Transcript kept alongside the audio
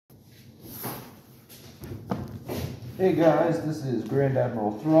Hey guys, this is Grand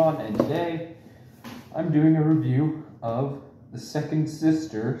Admiral Thrawn, and today I'm doing a review of the second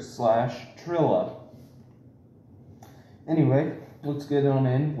sister / Trilla. Anyway, let's get on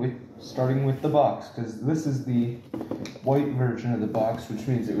in with starting with the box, because this is the white version of the box, which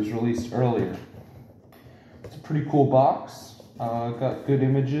means it was released earlier. It's a pretty cool box. Got good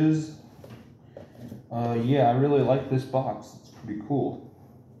images. Yeah, I really like this box. It's pretty cool.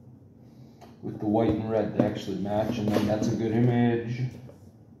 With the white and red, they actually match, and then that's a good image.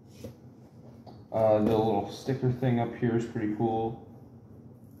 The little sticker thing up here is pretty cool.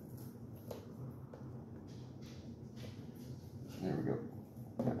 There we go.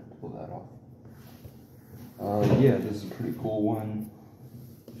 Got to pull that off. Yeah, this is a pretty cool one.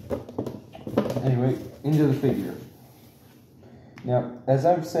 Anyway, into the figure. Now, as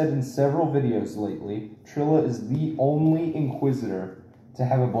I've said in several videos lately, Trilla is the only Inquisitor to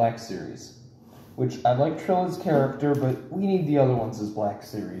have a Black Series. Which, I like Trilla's character, but we need the other ones as Black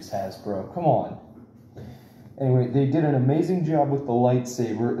Series, Hasbro. Come on. Anyway, they did an amazing job with the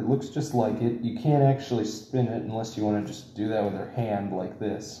lightsaber. It looks just like it. You can't actually spin it unless you want to just do that with your hand like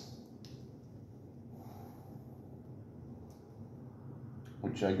this.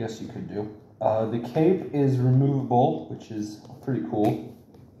 Which I guess you could do. The cape is removable, which is pretty cool.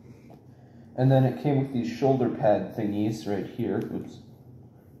 And then it came with these shoulder pad thingies right here. Oops.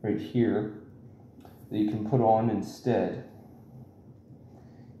 Right here. That you can put on instead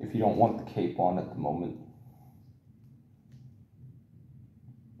if you don't want the cape on at the moment.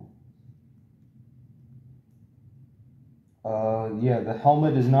 Yeah, the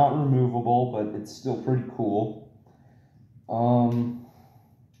helmet is not removable, but it's still pretty cool.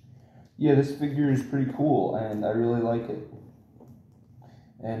 Yeah, this figure is pretty cool, and I really like it.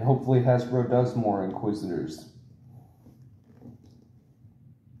 And hopefully Hasbro does more Inquisitors.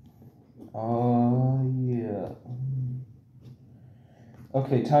 Yeah.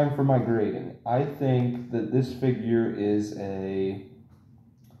 Okay, time for my grading. I think that this figure is a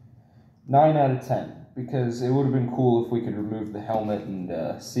 9 out of 10, because it would have been cool if we could remove the helmet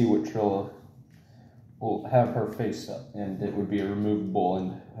and see what Trilla will have her face up, and it would be a removable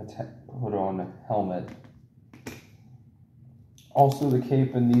and put on a helmet. Also, the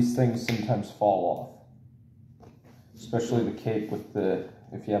cape and these things sometimes fall off, especially the cape with the,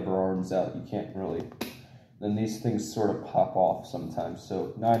 if you have her arms out, you can't really, then these things sort of pop off sometimes.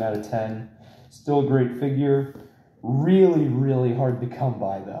 So 9 out of 10, still a great figure. Really, really hard to come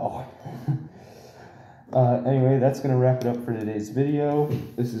by though. Anyway, that's going to wrap it up for today's video.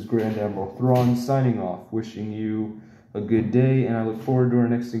 This is Grand Admiral Thrawn signing off, wishing you a good day, and I look forward to our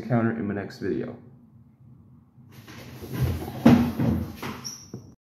next encounter in my next video.